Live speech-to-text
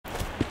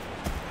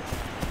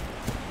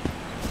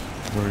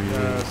Where he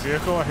is.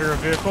 Vehicle, I hear a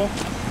vehicle.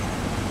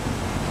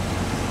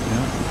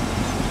 Yeah.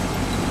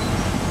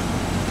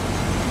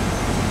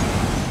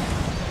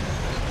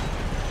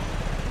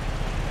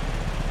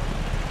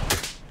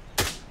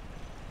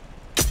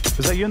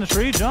 Is that you in the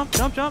tree? Jump,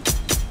 jump, jump.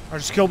 I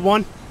just killed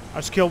one.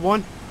 Okay,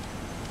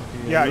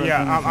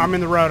 yeah, I'm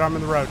in the road. I'm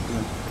in the road.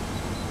 Yeah.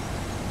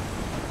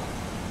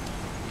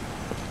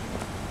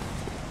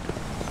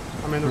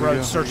 I'm in the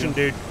road searching,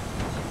 dude.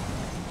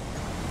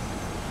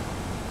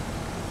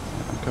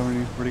 I'm covering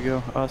you. Where'd he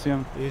go? Oh, I see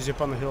him. He's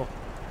up on the hill.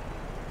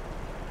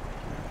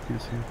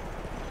 Can't see him.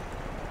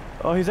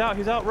 Oh, he's out.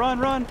 He's out. Run,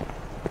 run.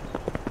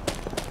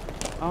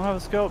 I don't have a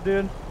scope,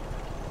 dude.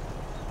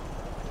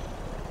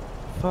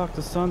 Fuck,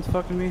 the sun's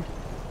fucking me.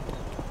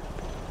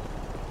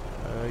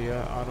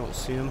 Yeah, I don't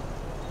see him.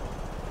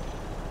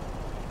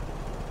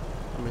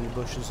 I'm in the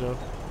bushes, though.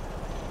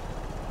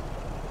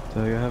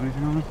 Do you have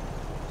anything on him?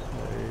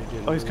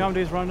 Oh, he's coming,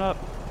 dude. He's running up.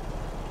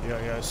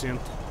 Yeah, I see him.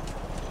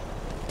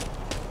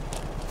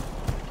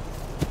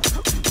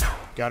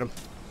 Got him.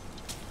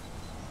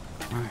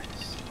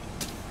 Nice.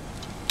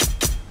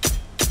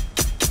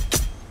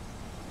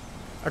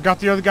 I got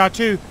the other guy,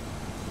 too.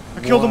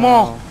 I killed them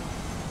all.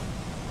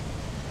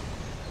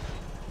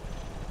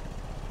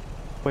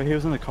 Wait, he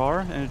was in the car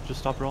and it just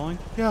stopped rolling?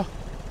 Yeah.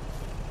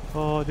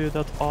 Oh, dude,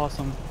 that's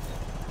awesome.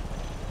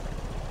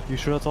 You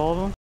sure that's all of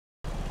them?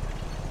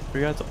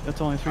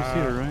 It's only a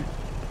three-seater, right?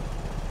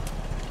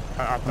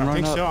 I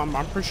think so.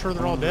 I'm pretty sure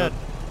they're all dead.